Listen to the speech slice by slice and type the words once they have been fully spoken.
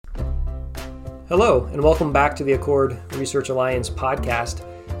Hello, and welcome back to the Accord Research Alliance podcast.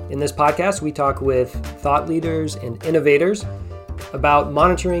 In this podcast, we talk with thought leaders and innovators about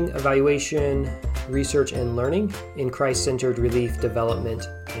monitoring, evaluation, research, and learning in Christ-centered relief, development,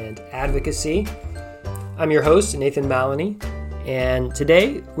 and advocacy. I'm your host, Nathan Maloney, and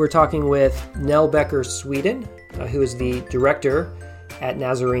today we're talking with Nell Becker, Sweden, who is the director at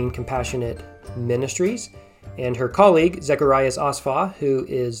Nazarene Compassionate Ministries, and her colleague, Zekarias Asfaw, who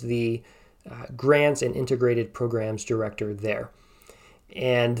is the Grants and Integrated Programs Director there.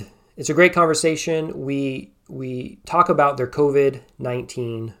 And it's a great conversation. We talk about their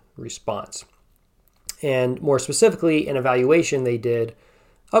COVID-19 response, and more specifically, an evaluation they did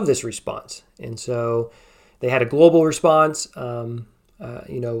of this response. And so they had a global response, working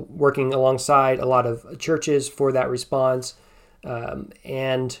alongside a lot of churches for that response.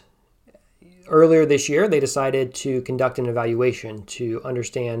 And earlier this year, they decided to conduct an evaluation to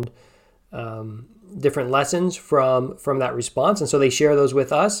understand different lessons from that response. And so they share those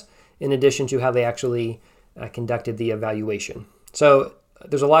with us in addition to how they actually conducted the evaluation. So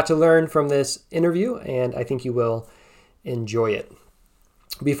there's a lot to learn from this interview, and I think you will enjoy it.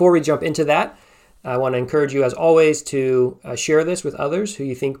 Before we jump into that, I want to encourage you, as always, to share this with others who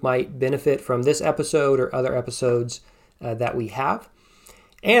you think might benefit from this episode or other episodes that we have.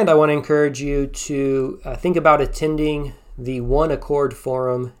 And I want to encourage you to think about attending the One Accord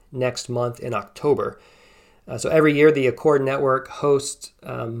Forum next month in October. So every year, the Accord Network hosts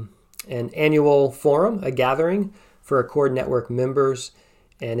an annual forum, a gathering for Accord Network members,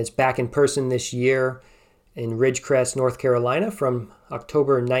 and it's back in person this year in Ridgecrest, North Carolina, from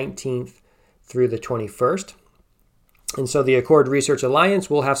October 19th through the 21st. And so the Accord Research Alliance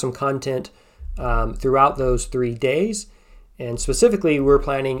will have some content throughout those 3 days. And specifically, we're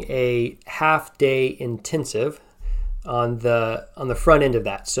planning a half-day intensive on the front end of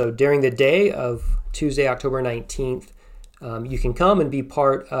that. So during the day of Tuesday, October 19th, you can come and be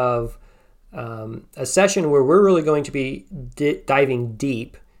part of a session where we're really going to be diving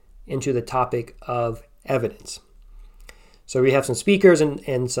deep into the topic of evidence. So we have some speakers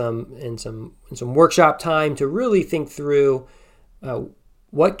and some workshop time to really think through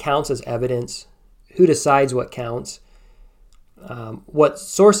what counts as evidence, who decides what counts, what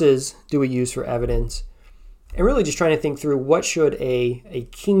sources do we use for evidence, and really just trying to think through what should a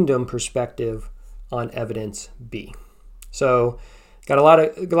kingdom perspective on evidence be. So got a lot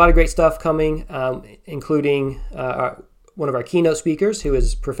of great stuff coming, including one of our keynote speakers, who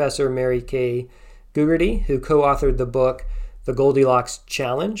is Professor Mary Kay Gugerty, who co-authored the book The Goldilocks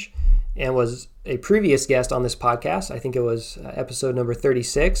Challenge and was a previous guest on this podcast. I think it was episode number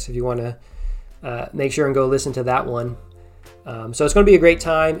 36, if you want to make sure and go listen to that one. So it's going to be a great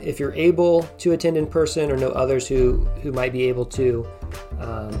time. If you're able to attend in person or know others who might be able to,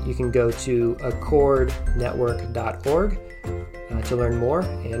 you can go to accordnetwork.org to learn more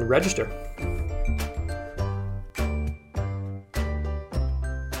and register.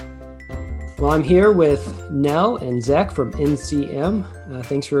 Well, I'm here with Nell and Zek from NCM.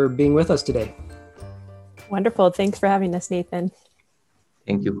 Thanks for being with us today. Wonderful. Thanks for having us, Nathan.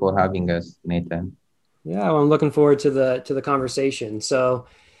 Thank you for having us, Nathan. Yeah, well, I'm looking forward to the conversation. So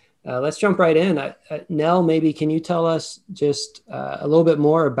let's jump right in. Nell, maybe can you tell us just a little bit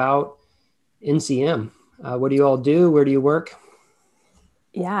more about NCM? What do you all do? Where do you work?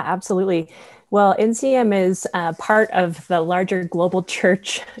 Yeah, absolutely. Well, NCM is part of the larger global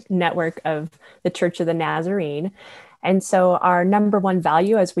church network of the Church of the Nazarene. And so our number one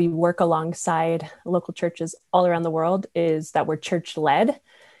value as we work alongside local churches all around the world is that we're church-led.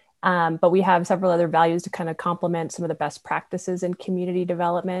 But we have several other values to kind of complement some of the best practices in community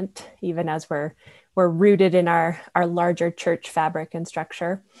development, even as we're rooted in our larger church fabric and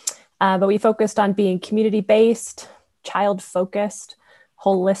structure. But we focused on being community-based, child-focused,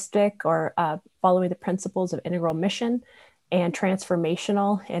 holistic, or following the principles of integral mission, and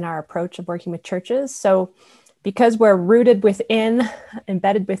transformational in our approach of working with churches. So because we're embedded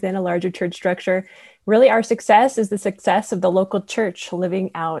within a larger church structure, really our success is the success of the local church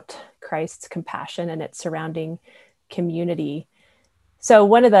living out Christ's compassion and its surrounding community. So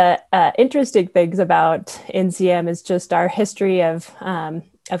one of the interesting things about NCM is just our history of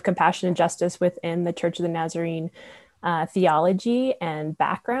compassion and justice within the Church of the Nazarene theology and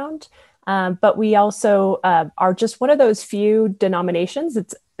background. But we also are just one of those few denominations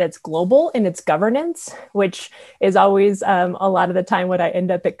that's global in its governance, which is always a lot of the time what I end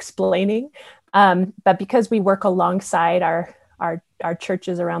up explaining. But because we work alongside our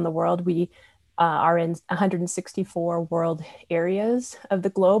churches around the world, we are in 164 world areas of the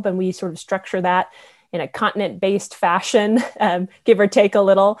globe, and we sort of structure that in a continent-based fashion, give or take a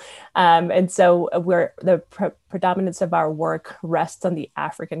little. And so the predominance of our work rests on the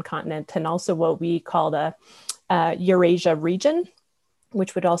African continent and also what we call the Eurasia region,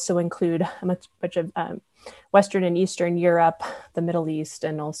 which would also include a much of Western and Eastern Europe, the Middle East,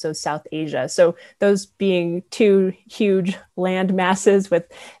 and also South Asia. So those being two huge land masses with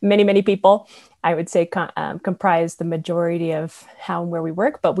many, many people, I would say comprise the majority of how and where we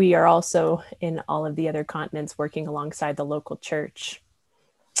work, but we are also in all of the other continents working alongside the local church.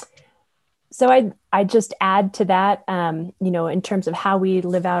 So I just add to that, in terms of how we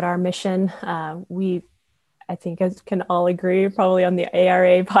live out our mission, I think as can all agree, probably on the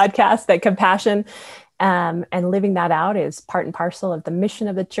ARA podcast, that compassion and living that out is part and parcel of the mission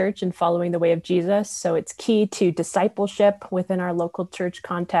of the church and following the way of Jesus. So it's key to discipleship within our local church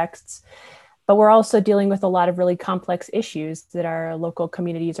contexts. But we're also dealing with a lot of really complex issues that our local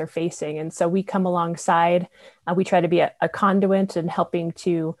communities are facing. And so we come alongside, we try to be a conduit and helping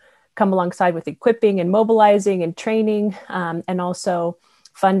to come alongside with equipping and mobilizing and training, and also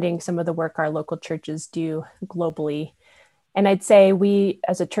funding some of the work our local churches do globally. And I'd say we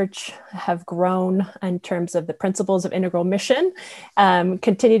as a church have grown in terms of the principles of integral mission,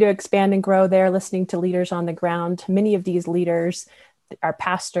 continue to expand and grow there, listening to leaders on the ground. Many of these leaders are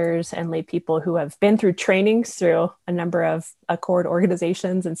pastors and lay people who have been through trainings through a number of accord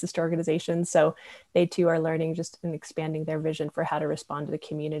organizations and sister organizations. So they too are learning just and expanding their vision for how to respond to the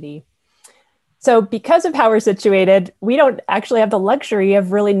community. So because of how we're situated, we don't actually have the luxury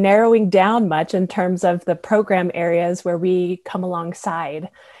of really narrowing down much in terms of the program areas where we come alongside.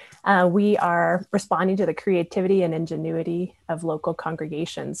 We are responding to the creativity and ingenuity of local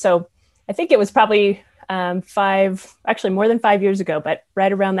congregations. So I think it was probably more than 5 years ago, but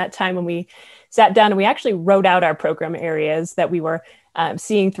right around that time when we sat down and we actually wrote out our program areas that we were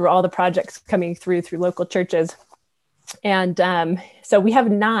seeing through all the projects coming through local churches. And so we have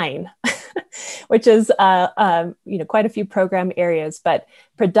 9, which is quite a few program areas, but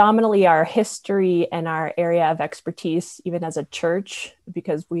predominantly our history and our area of expertise, even as a church,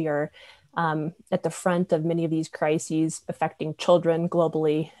 because we are at the front of many of these crises affecting children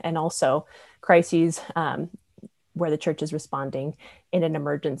globally, and also crises where the church is responding in an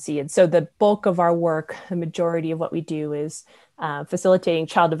emergency. And so the bulk of our work, the majority of what we do is facilitating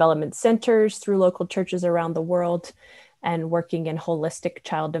child development centers through local churches around the world and working in holistic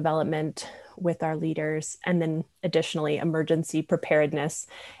child development with our leaders. And then additionally, emergency preparedness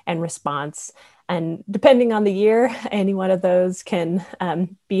and response. And depending on the year, any one of those can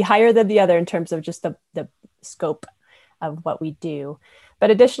be higher than the other in terms of just the scope of what we do. But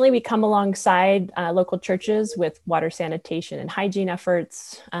additionally, we come alongside local churches with water sanitation and hygiene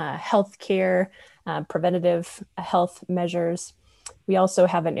efforts, healthcare, preventative health measures. We also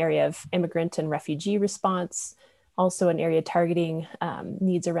have an area of immigrant and refugee response, also an area targeting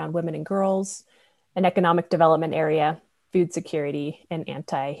needs around women and girls, an economic development area, food security, and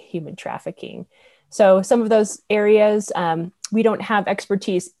anti-human trafficking. So some of those areas, we don't have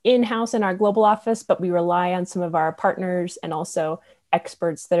expertise in-house in our global office, but we rely on some of our partners and also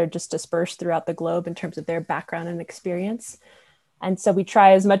experts that are just dispersed throughout the globe in terms of their background and experience. And so we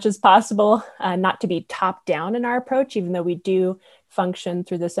try as much as possible not to be top down in our approach, even though we do function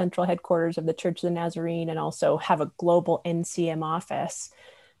through the central headquarters of the Church of the Nazarene and also have a global NCM office.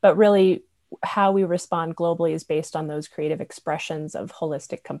 But really how we respond globally is based on those creative expressions of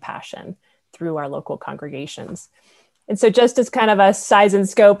holistic compassion through our local congregations. And so just as kind of a size and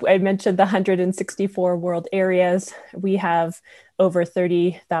scope, I mentioned the 164 world areas. We have over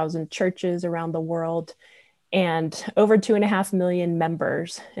 30,000 churches around the world and over 2.5 million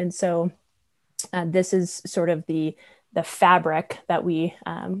members. And so this is sort of the fabric that we,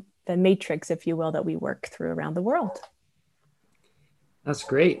 the matrix, if you will, that we work through around the world. That's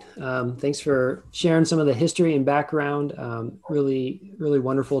great. Thanks for sharing some of the history and background. Really, really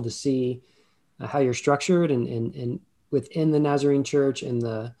wonderful to see how you're structured and within the Nazarene Church and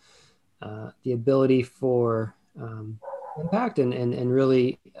the ability for impact and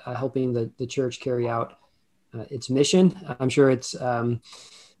really helping the church carry out its mission. I'm sure it's in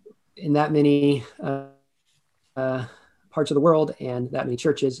that many parts of the world and that many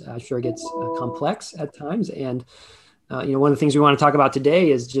churches. I'm sure it gets complex at times. And one of the things we want to talk about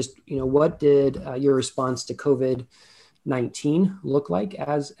today is just what did your response to COVID-19 look like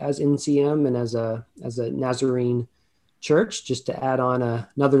as NCM and as a Nazarene church, just to add on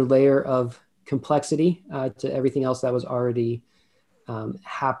another layer of complexity to everything else that was already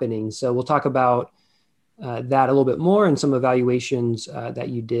happening. So we'll talk about that a little bit more and some evaluations that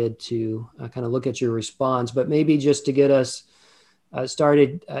you did to kind of look at your response. But maybe just to get us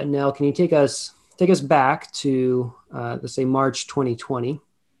started, Nell, can you take us take us back to, let's say, March 2020,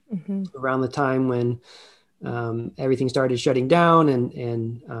 around the time when everything started shutting down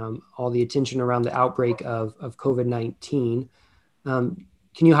and all the attention around the outbreak of COVID-19.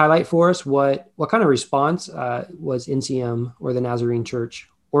 Can you highlight for us what kind of response was NCM or the Nazarene Church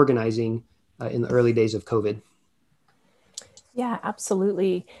organizing in the early days of COVID? Yeah,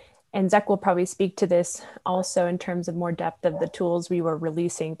 absolutely. And Zach will probably speak to this also in terms of more depth of the tools we were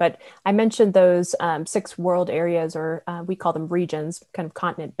releasing. But I mentioned those 6 world areas, or we call them regions, kind of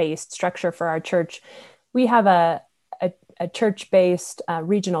continent-based structure for our church. We have a church-based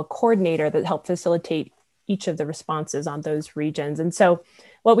regional coordinator that helped facilitate each of the responses on those regions. And so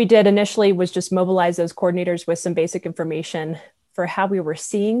what we did initially was just mobilize those coordinators with some basic information for how we were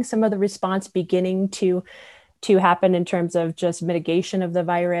seeing some of the response beginning to happen in terms of just mitigation of the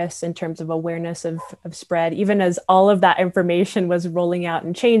virus, in terms of awareness of spread. Even as all of that information was rolling out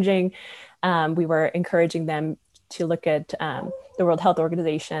and changing, we were encouraging them to look at the World Health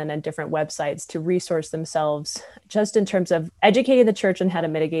Organization and different websites to resource themselves, just in terms of educating the church on how to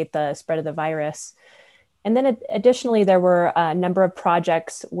mitigate the spread of the virus. And then additionally, there were a number of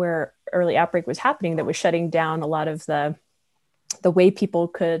projects where early outbreak was happening that was shutting down a lot of the way people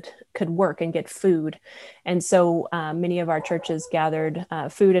could work and get food. And so many of our churches gathered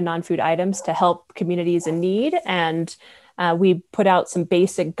food and non-food items to help communities in need. And we put out some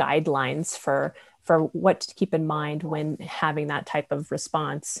basic guidelines for what to keep in mind when having that type of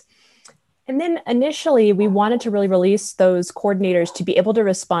response. And then initially, we wanted to really release those coordinators to be able to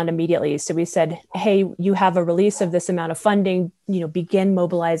respond immediately. So we said, hey, you have a release of this amount of funding, begin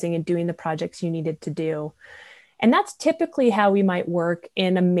mobilizing and doing the projects you needed to do. And that's typically how we might work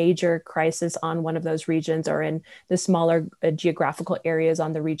in a major crisis on one of those regions, or in the smaller geographical areas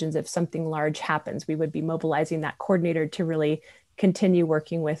on the regions. If something large happens, we would be mobilizing that coordinator to really continue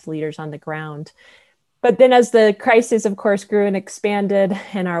working with leaders on the ground. But then as the crisis, of course, grew and expanded,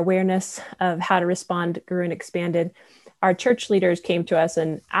 and our awareness of how to respond grew and expanded, our church leaders came to us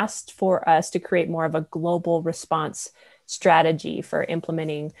and asked for us to create more of a global response strategy for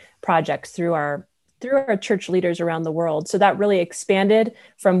implementing projects through our church leaders around the world. So that really expanded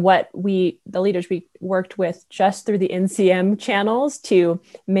from what the leaders we worked with just through the NCM channels to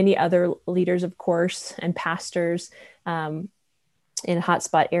many other leaders, of course, and pastors in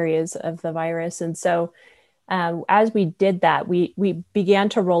hotspot areas of the virus. And so as we did that, we began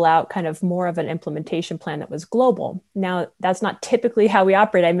to roll out kind of more of an implementation plan that was global. Now, that's not typically how we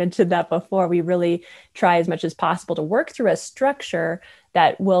operate. I mentioned that before. We really try as much as possible to work through a structure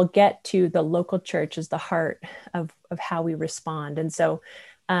that will get to the local church as the heart of how we respond. And so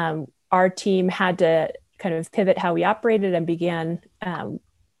our team had to kind of pivot how we operated and began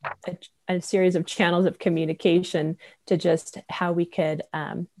a series of channels of communication to just how we could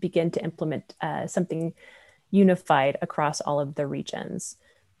begin to implement something unified across all of the regions.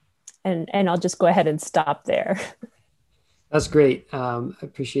 And I'll just go ahead and stop there. That's great. I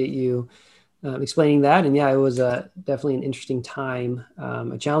appreciate you explaining that. And yeah, it was definitely an interesting time,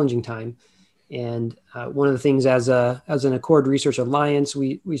 a challenging time. And one of the things as an Accord Research Alliance,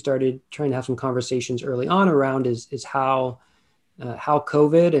 we started trying to have some conversations early on around is how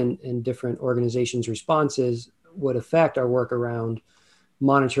COVID and different organizations' responses would affect our work around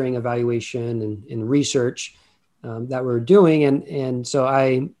monitoring, evaluation, and research that we're doing. And so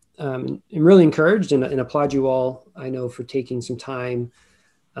I am really encouraged and applaud you all, I know, for taking some time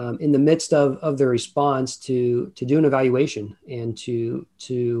in the midst of the response to do an evaluation and to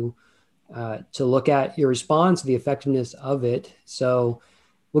look at your response, the effectiveness of it. So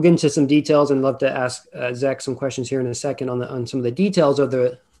we'll get into some details, and love to ask Zach some questions here in a second on some of the details of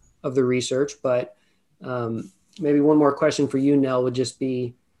the research. But maybe one more question for you, Nell, would just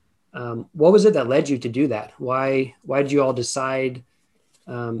be, what was it that led you to do that? Why did you all decide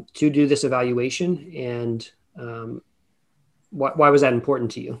to do this evaluation, and why was that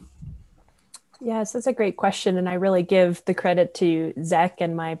important to you? Yes, that's a great question. And I really give the credit to Zach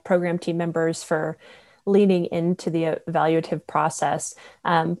and my program team members for leaning into the evaluative process.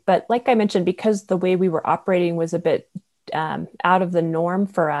 But like I mentioned, because the way we were operating was a bit out of the norm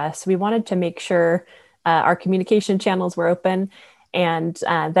for us, we wanted to make sure our communication channels were open, and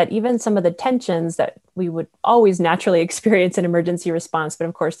that even some of the tensions that we would always naturally experience in emergency response, but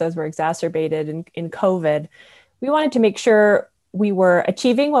of course those were exacerbated in COVID, we wanted to make sure we were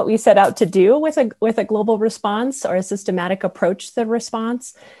achieving what we set out to do with a global response or a systematic approach to the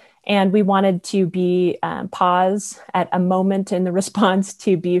response. And we wanted to be pause at a moment in the response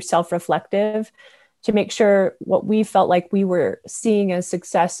to be self-reflective, to make sure what we felt like we were seeing as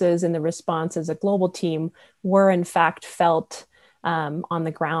successes in the response as a global team were in fact felt on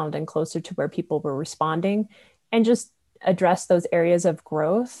the ground and closer to where people were responding, and just address those areas of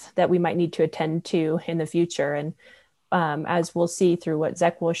growth that we might need to attend to in the future. And as we'll see through what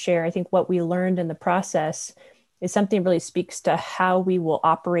Zek will share, I think what we learned in the process is something really speaks to how we will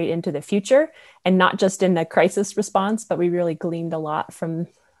operate into the future, and not just in the crisis response, but we really gleaned a lot from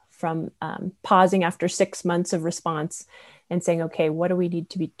pausing after 6 months of response and saying, okay, what do we need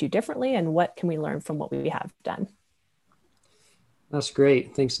to do differently, and what can we learn from what we have done? That's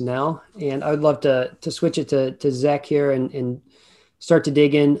great. Thanks, Nell. And I would love to switch it to Zek here and start to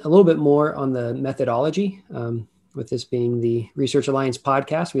dig in a little bit more on the methodology. With this being the Research Alliance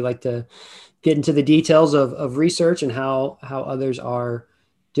podcast, we like to get into the details of research and how others are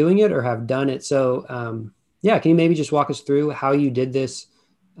doing it or have done it. So can you maybe just walk us through how you did this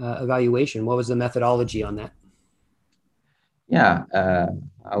evaluation? What was the methodology on that? Yeah,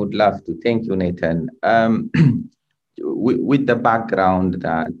 I would love to. Thank you, Nathan. With the background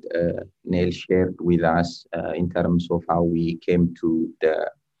that Nell shared with us in terms of how we came to the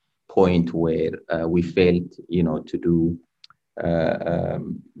point where we felt, to do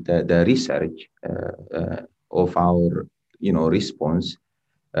the research of our, response,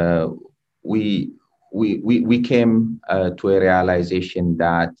 we came to a realization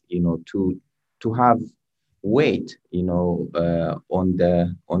that, to have weight, on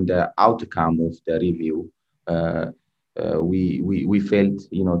the outcome of the review. We felt,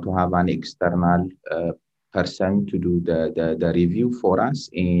 to have an external person to do the review for us,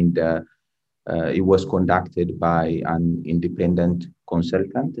 and it was conducted by an independent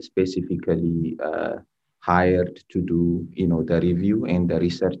consultant, specifically hired to do, the review and the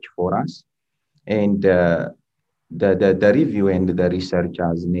research for us. And the review and the research,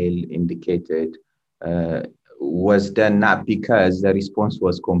 as Neil indicated, was done not because the response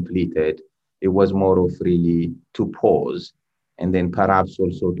was completed. It was more of really to pause, and then perhaps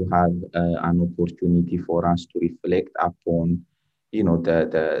also to have an opportunity for us to reflect upon,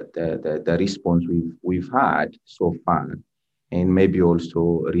 the response we've had so far, and maybe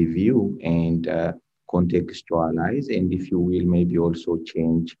also review and contextualize, and if you will, maybe also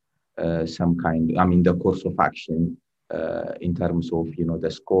change the course of action in terms of, the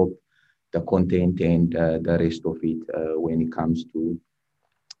scope, the content, and the rest of it when it comes to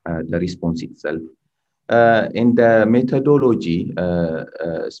the response itself. And the methodology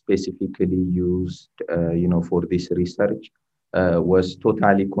specifically used, for this research was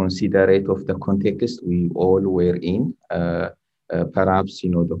totally considerate of the context we all were in, perhaps,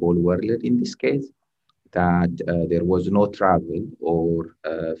 the whole world in this case, that there was no travel or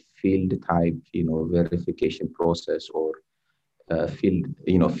field type, verification process, or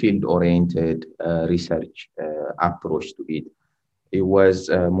field-oriented research approach to it. It was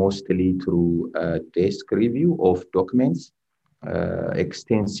mostly through desk review of documents,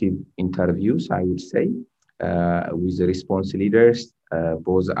 extensive interviews, I would say, with the response leaders,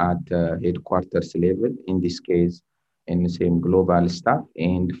 both at headquarters level, in this case, in the same global staff,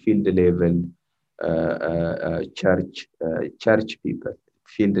 and field level church people,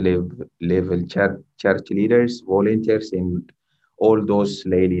 field level church leaders, volunteers, and all those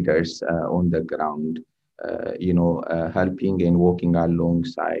lay leaders on the ground, helping and working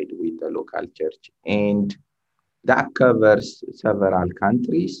alongside with the local church. And that covers several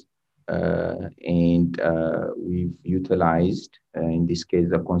countries. And we've utilized, in this case,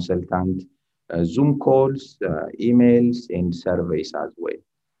 the consultant, Zoom calls, emails, and surveys as well.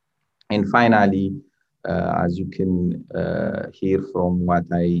 And finally, as you can hear from what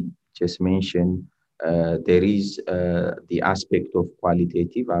I just mentioned, there is the aspect of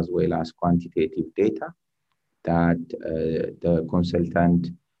qualitative as well as quantitative data that the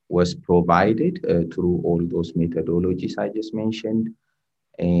consultant was provided through all those methodologies I just mentioned.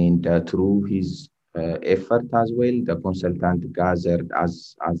 And through his effort as well, the consultant gathered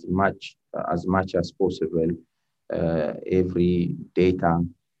as much as possible every data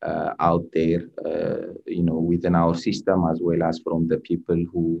out there, within our system, as well as from the people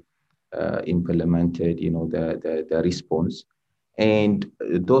who implemented, the response. And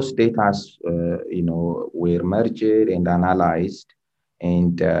those data, were merged and analyzed,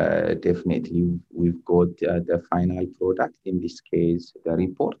 and definitely we've got the final product, in this case, the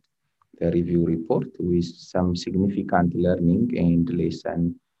review report, with some significant learning and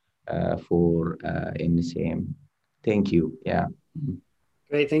lesson for NCM. Thank you. Yeah.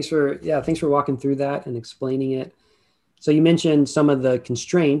 Great. Thanks for walking through that and explaining it. So you mentioned some of the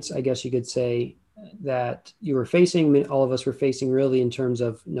constraints, I guess you could say, that you were facing, all of us were facing, really, in terms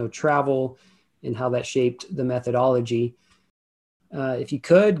of travel and how that shaped the methodology. If you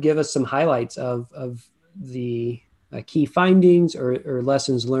could give us some highlights of the key findings or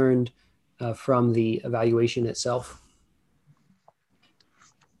lessons learned from the evaluation itself?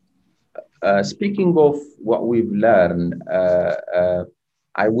 Speaking of what we've learned,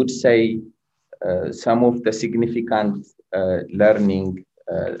 I would say some of the significant learning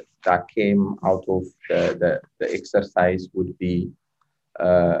that came out of the exercise would be,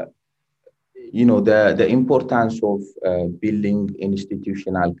 the importance of building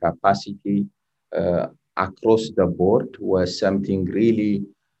institutional capacity across the board was something really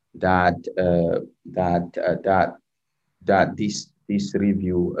that this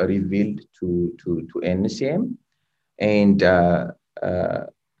review revealed to NCM, and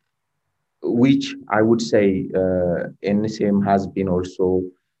which I would say NCM has been also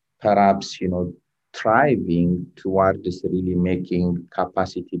perhaps thriving towards really making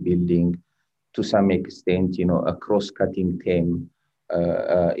capacity building to some extent, a cross-cutting theme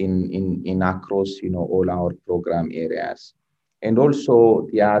in across all our program areas. And also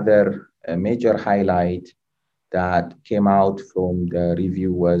the other major highlight that came out from the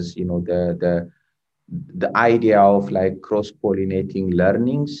review was the idea of like cross-pollinating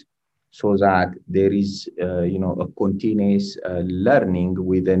learnings, so that there is a continuous learning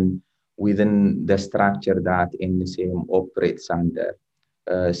within the structure that NSM operates under,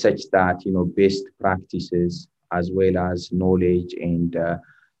 such that best practices as well as knowledge and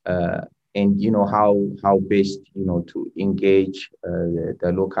how best to engage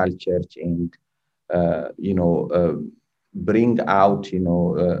the local church and bring out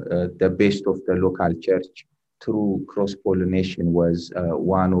the best of the local church through cross pollination was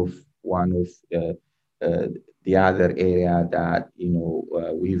one of the other area that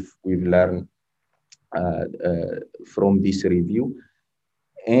we've learned from this review.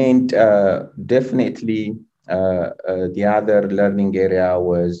 And definitely the other learning area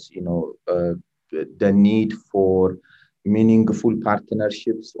was the need for meaningful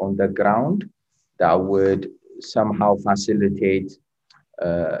partnerships on the ground that would somehow facilitate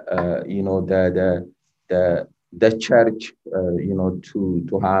the church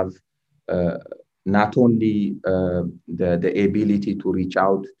to have not only the ability to reach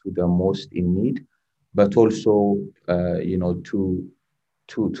out to the most in need, but also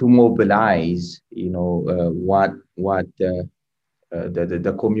to mobilize what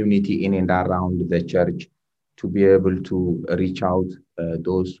the community in and around the church to be able to reach out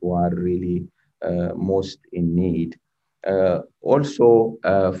those who are really most in need. Also,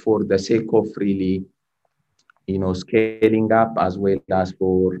 for the sake of really scaling up, as well as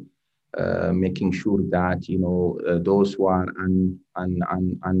for making sure that those who are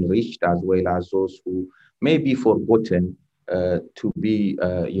unreached, as well as those who may be forgotten, to be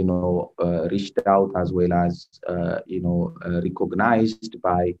reached out, as well as recognized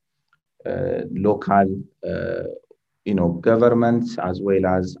by local governments as well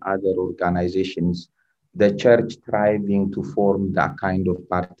as other organizations. The church thriving to form that kind of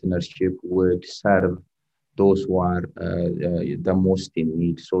partnership would serve those who are the most in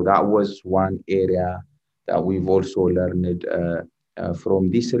need. So that was one area that we've also learned from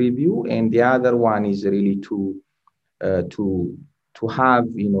this review. And the other one is really to have,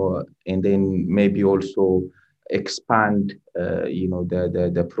 and then maybe also expand,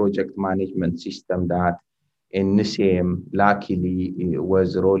 the project management system that NCM luckily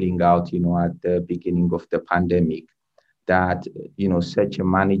was rolling out, at the beginning of the pandemic. That such a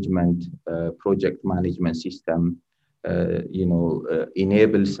project management system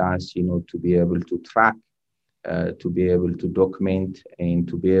enables us to be able to track, to be able to document, and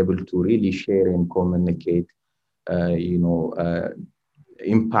to be able to really share and communicate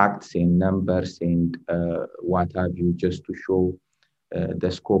impacts and numbers and what have you, just to show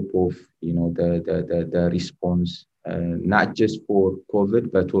the scope of the response, not just for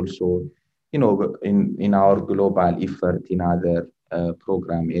COVID, but also in our global effort in other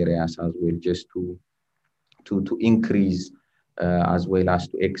program areas as well, just to increase as well as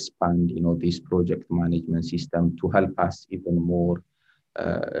to expand this project management system to help us even more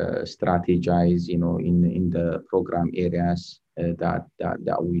strategize in the program areas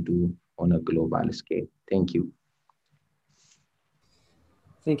that we do on a global scale. Thank you.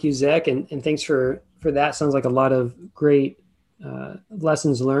 Thank you, Zach, and thanks for that. Sounds like a lot of great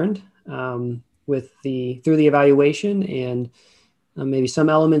lessons learned through the evaluation, and maybe some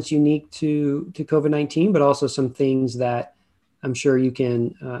elements unique to COVID-19, but also some things that I'm sure you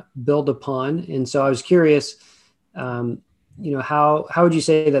can build upon. And so I was curious, how would you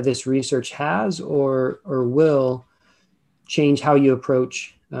say that this research has or will change how you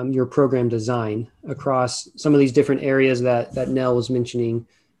approach your program design across some of these different areas that Nell was mentioning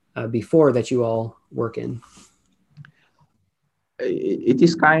before that you all work in? it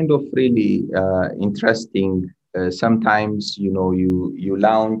is kind of really interesting. Sometimes, you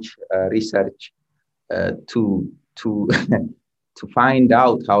launch research to to find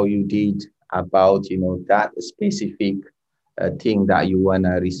out how you did about, that specific thing that you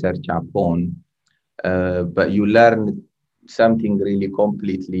wanna research upon, but you learn something really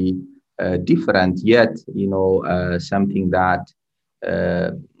completely different. Yet, something that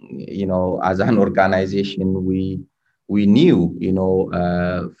as an organization we knew,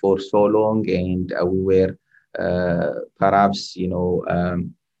 for so long, and we were perhaps,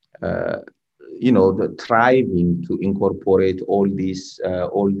 uh, thriving to incorporate all these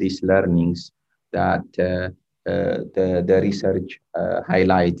learnings that the research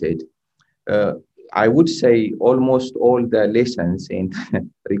highlighted. Uh, I would say almost all the lessons and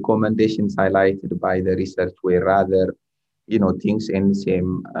recommendations highlighted by the research were rather, things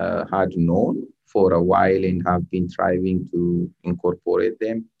NCM had known for a while and have been striving to incorporate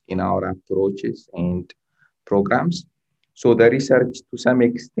them in our approaches and programs. So the research, to some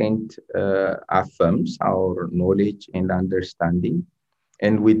extent, affirms our knowledge and understanding.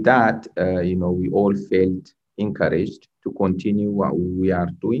 And with that, we all felt encouraged to continue what we are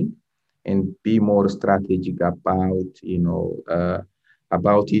doing and be more strategic about it,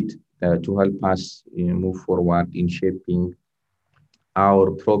 to help us, move forward in shaping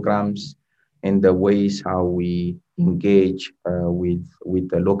our programs and the ways how we engage with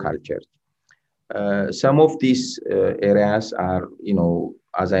the local church. Some of these areas are,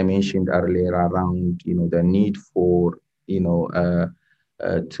 as I mentioned earlier, around, the need for,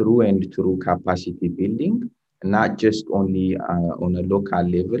 true and true capacity building, not just only on a local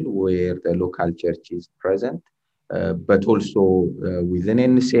level where the local church is present, but also within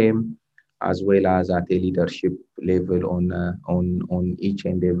NSM, as well as at a leadership level on each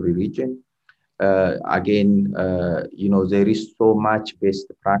and every region. Again, there is so much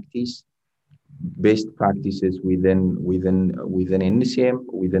best practices within NCM,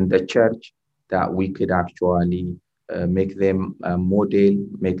 within the church, that we could actually make them a model,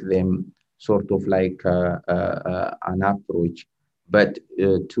 make them sort of like an approach, but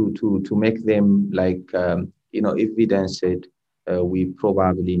to make them like evidence it, we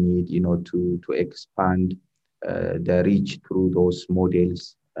probably need, to expand the reach through those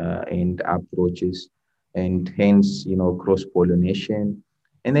models and approaches, and hence, cross pollination.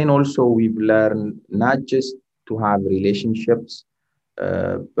 And then also we've learned not just to have relationships,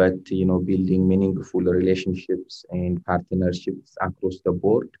 but building meaningful relationships and partnerships across the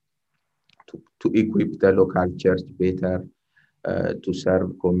board to equip the local church better to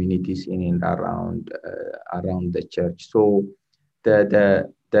serve communities in and around the church. So the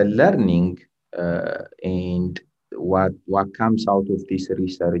learning and what comes out of this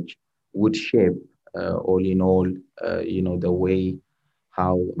research would shape, all in all, the way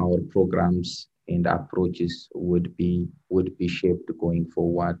how our programs and approaches would be shaped going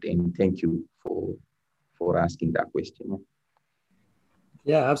forward. And thank you for asking that question.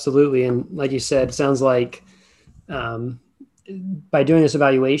 Yeah, absolutely. And like you said, sounds like by doing this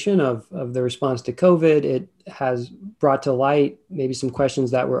evaluation of the response to COVID, it has brought to light maybe some questions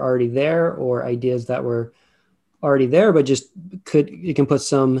that were already there or ideas that were already there, but just you can put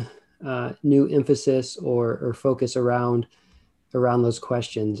some new emphasis or focus around those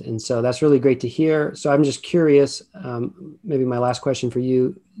questions. And so that's really great to hear. So I'm just curious, maybe my last question for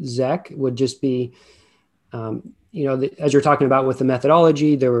you, Zek, would just be, as you're talking about with the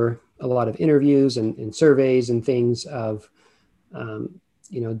methodology, there were a lot of interviews and surveys and things of,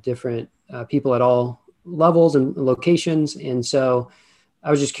 different people at all levels and locations. And so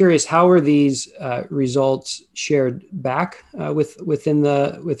I was just curious, how were these results shared back within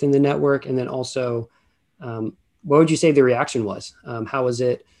the network? And then also, what would you say the reaction was? How was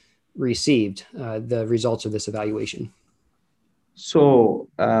it received, the results of this evaluation? So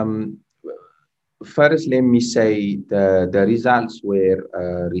first, let me say the results were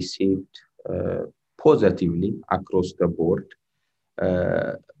received positively across the board.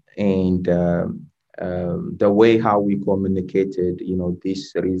 And the way how we communicated,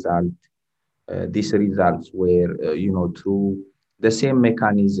 these results were, through the same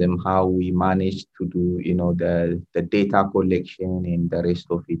mechanism how we managed to do, the data collection and the rest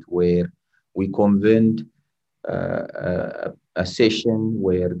of it, where we convened a session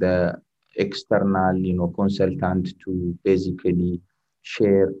where the external, consultant to basically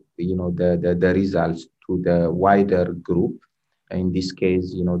share, the results to the wider group. In this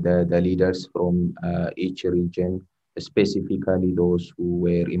case, the leaders from each region, specifically those who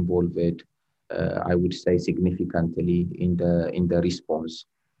were involved, I would say significantly in the response.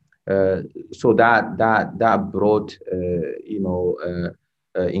 So that brought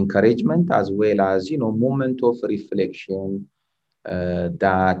encouragement, as well as moment of reflection,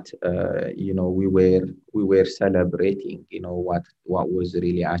 that we were celebrating what was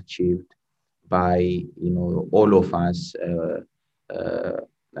really achieved by all of us,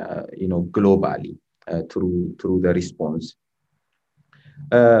 globally, through the response.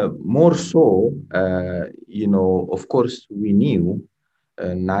 More so, of course, we knew,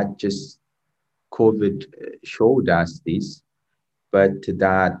 not just COVID showed us this, but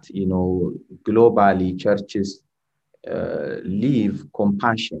that globally churches live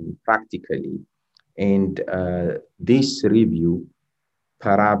compassion practically, and this review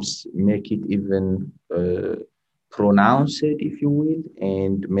perhaps make it even pronounced, if you will,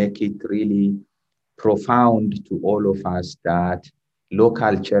 and make it really profound to all of us that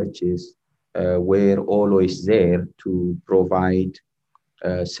local churches were always there to provide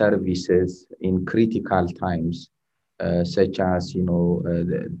services in critical times, such as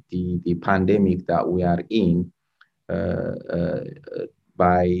the pandemic that we are in, uh, uh,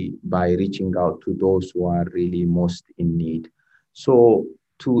 by reaching out to those who are really most in need. So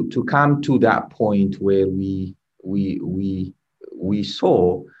to come to that point where we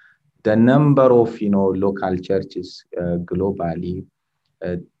saw the number of local churches globally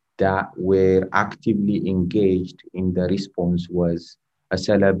uh, that were actively engaged in the response was a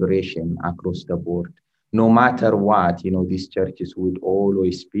celebration across the board. No matter what, these churches would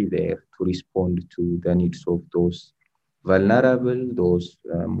always be there to respond to the needs of those vulnerable, those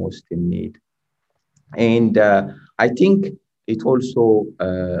most in need. And I think it also,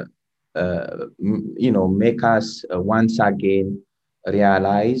 make us once again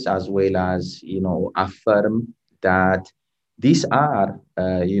realize, as well as, affirm that these are,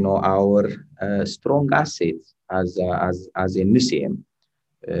 our strong assets as a museum,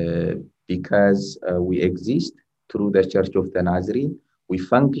 uh, because we exist through the Church of the Nazarene. We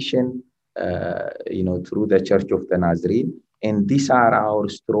function, through the Church of the Nazarene, and these are our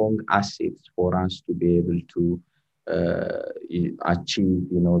strong assets for us to be able to achieve,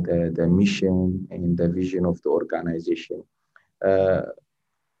 the mission and the vision of the organization. Uh,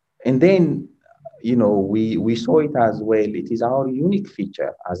 and then, we saw it as well. It is our unique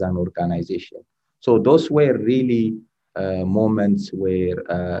feature as an organization. So those were really moments where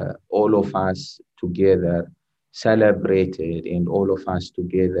all of us together celebrated, and all of us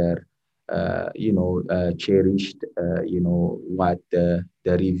together, cherished, what the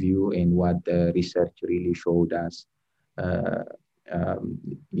review and what the research really showed us, uh,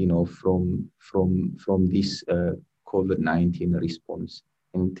 from this COVID-19 response.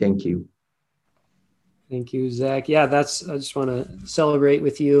 And thank you. Thank you, Zach. Yeah, I just want to celebrate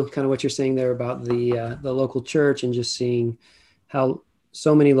with you kind of what you're saying there about the local church, and just seeing how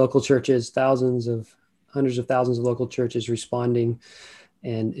so many local churches, hundreds of thousands of local churches responding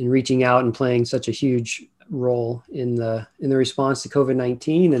and reaching out and playing such a huge role in the response to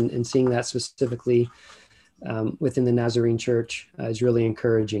COVID-19, and seeing that specifically within the Nazarene Church is really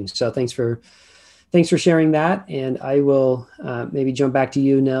encouraging. So thanks for sharing that. And I will maybe jump back to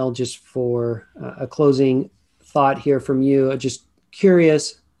you, Nell, just for a closing thought here from you. Just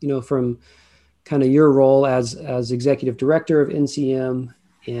curious, from kind of your role as executive director of NCM,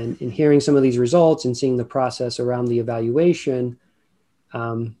 and hearing some of these results and seeing the process around the evaluation.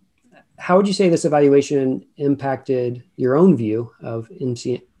 How would you say this evaluation impacted your own view of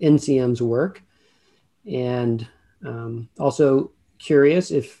NCM's work? And also curious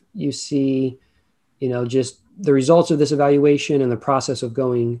if you see, just the results of this evaluation and the process of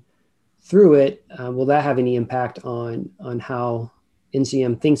going through it, will that have any impact on how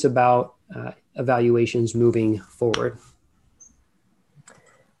NCM thinks about evaluations moving forward?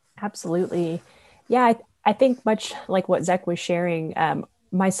 Absolutely. Yeah, I think much like what Zach was sharing,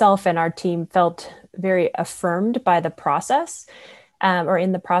 myself and our team felt very affirmed by the process, or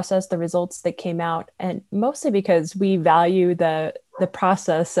in the process, the results that came out, and mostly because we value the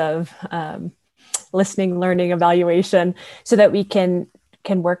process of listening, learning, evaluation, so that we can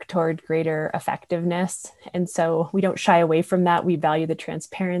work toward greater effectiveness. And so we don't shy away from that. We value the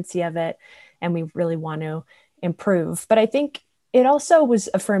transparency of it, and we really want to improve. But I think it also was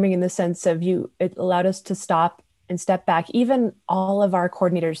affirming in the sense of it allowed us to stop and step back, even all of our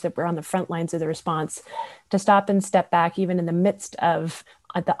coordinators that were on the front lines of the response, to stop and step back, even in the midst of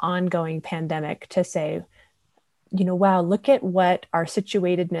the ongoing pandemic, to say, wow, look at what our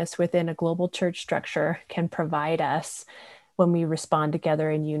situatedness within a global church structure can provide us when we respond together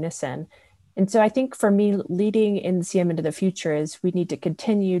in unison. And so I think for me, leading NCM into the future is we need to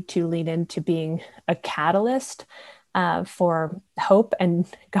continue to lean into being a catalyst for hope and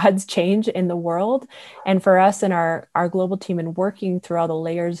God's change in the world. And for us and our global team, and working through all the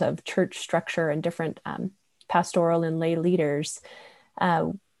layers of church structure and different pastoral and lay leaders,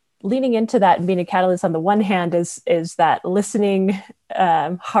 leaning into that and being a catalyst on the one hand is that listening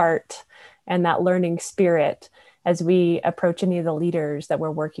heart and that learning spirit as we approach any of the leaders that we're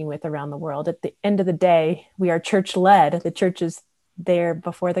working with around the world. At the end of the day, we are church-led. The church is there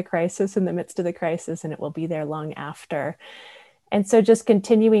before the crisis, in the midst of the crisis, and it will be there long after. And so just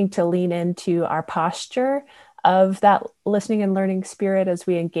continuing to lean into our posture of that listening and learning spirit as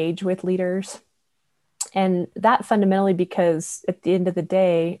we engage with leaders. And that fundamentally because at the end of the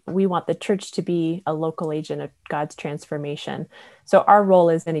day, we want the church to be a local agent of God's transformation. So our role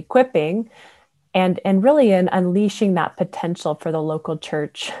is in equipping and really in unleashing that potential for the local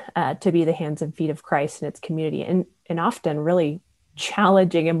church to be the hands and feet of Christ in its community, and often really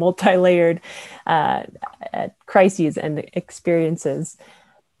challenging and multi-layered crises and experiences.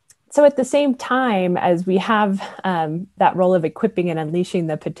 So at the same time, as we have that role of equipping and unleashing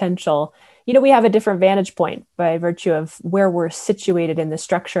the potential, we have a different vantage point by virtue of where we're situated in the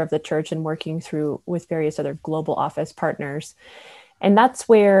structure of the church and working through with various other global office partners. And that's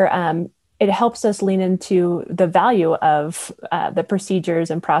where it helps us lean into the value of the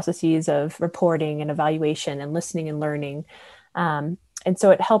procedures and processes of reporting and evaluation and listening and learning. And so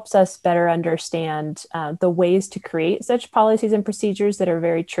it helps us better understand the ways to create such policies and procedures that are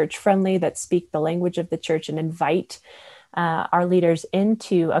very church friendly, that speak the language of the church and invite our leaders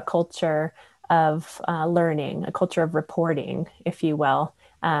into a culture of learning, a culture of reporting, if you will,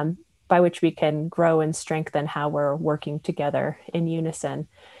 by which we can grow and strengthen how we're working together in unison.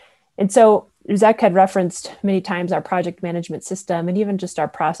 And so Zach had referenced many times our project management system and even just our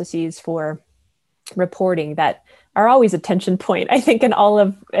processes for reporting that are always a tension point, I think, in all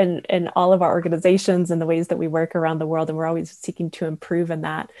of our organizations and the ways that we work around the world. And we're always seeking to improve in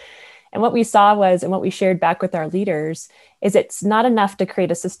that. And what we saw was, and what we shared back with our leaders, is it's not enough to create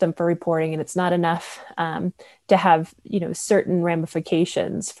a system for reporting, and it's not enough to have, certain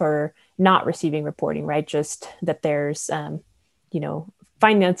ramifications for not receiving reporting, right? Just that there's,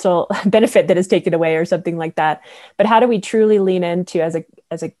 financial benefit that is taken away or something like that. But how do we truly lean into, as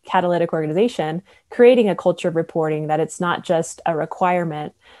a catalytic organization, creating a culture of reporting that it's not just a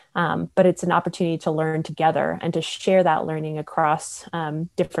requirement, but it's an opportunity to learn together and to share that learning across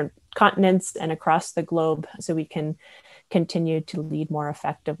different continents and across the globe so we can continue to lead more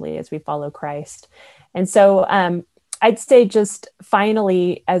effectively as we follow Christ. And so I'd say just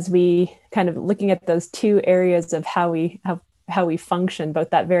finally, as we kind of looking at those two areas of how we function, both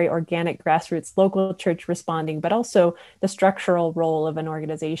that very organic grassroots local church responding, but also the structural role of an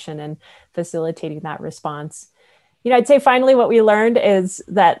organization and facilitating that response. I'd say finally what we learned is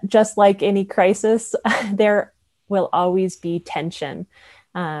that just like any crisis, there will always be tension.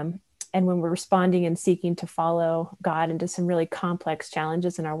 And when we're responding and seeking to follow God into some really complex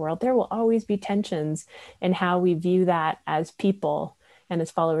challenges in our world, there will always be tensions in how we view that as people and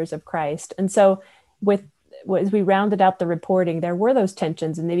as followers of Christ. And so as we rounded out the reporting, there were those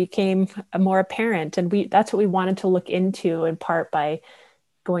tensions and they became more apparent. And that's what we wanted to look into, in part by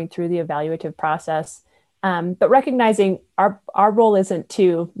going through the evaluative process. But recognizing our role isn't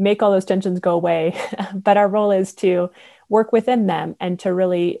to make all those tensions go away, but our role is to work within them and to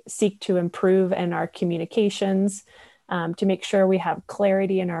really seek to improve in our communications, to make sure we have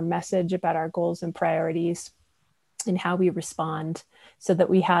clarity in our message about our goals and priorities and how we respond, so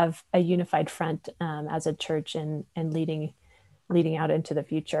that we have a unified front as a church and leading out into the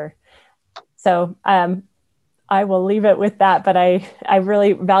future. So I will leave it with that, but I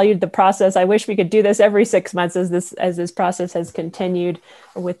really valued the process. I wish we could do this every 6 months as this process has continued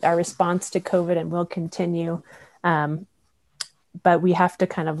with our response to COVID, and will continue. But we have to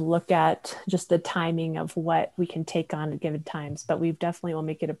kind of look at just the timing of what we can take on at given times. But we definitely will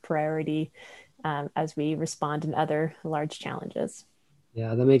make it a priority as we respond in other large challenges.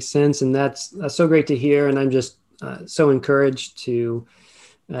 Yeah, that makes sense. And that's so great to hear. And I'm just so encouraged to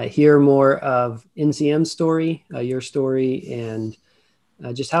hear more of NCM's story, your story, and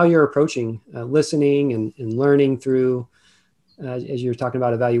just how you're approaching listening and learning through, as you're talking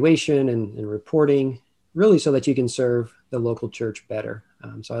about evaluation and reporting, really so that you can serve the local church better.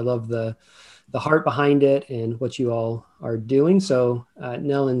 So I love the heart behind it and what you all are doing. So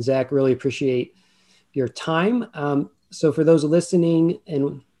Nell and Zach, really appreciate your time. So for those listening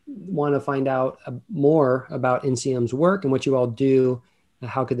and want to find out more about NCM's work and what you all do,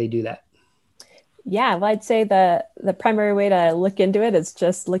 how could they do that? Yeah, well, I'd say the primary way to look into it is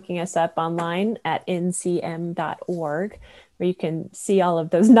just looking us up online at ncm.org. where you can see all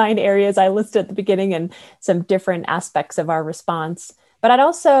of those 9 areas I listed at the beginning and some different aspects of our response. But I'd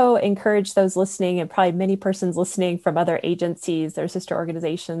also encourage those listening, and probably many persons listening from other agencies, their sister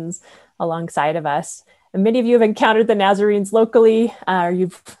organizations alongside of us. And many of you have encountered the Nazarenes locally, or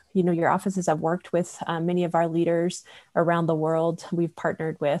your offices have worked with many of our leaders around the world. We've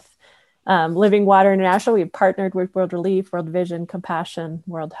partnered with Living Water International. We've partnered with World Relief, World Vision, Compassion,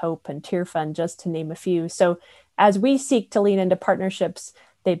 World Hope, and Tear Fund, just to name a few. So as we seek to lean into partnerships,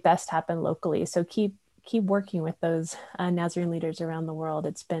 they best happen locally. So keep working with those Nazarene leaders around the world.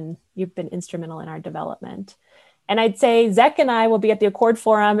 You've been instrumental in our development. And I'd say Zek and I will be at the Accord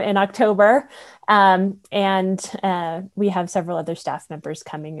Forum in October. And we have several other staff members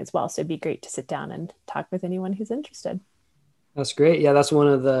coming as well. So it'd be great to sit down and talk with anyone who's interested. That's great. Yeah, that's one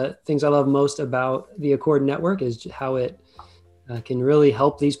of the things I love most about the Accord Network is how it can really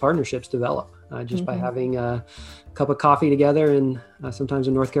help these partnerships develop just by having a cup of coffee together, and sometimes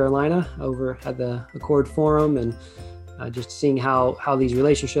in North Carolina over at the Accord Forum, and just seeing how these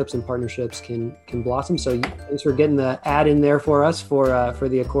relationships and partnerships can blossom. So thanks for getting the ad in there for us for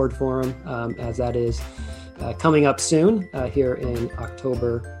the Accord Forum, as that is coming up soon here in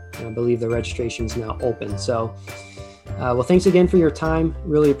October. And I believe the registration is now open. So well, thanks again for your time.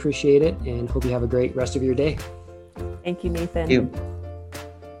 Really appreciate it, and hope you have a great rest of your day. Thank you, Nathan. Thank you.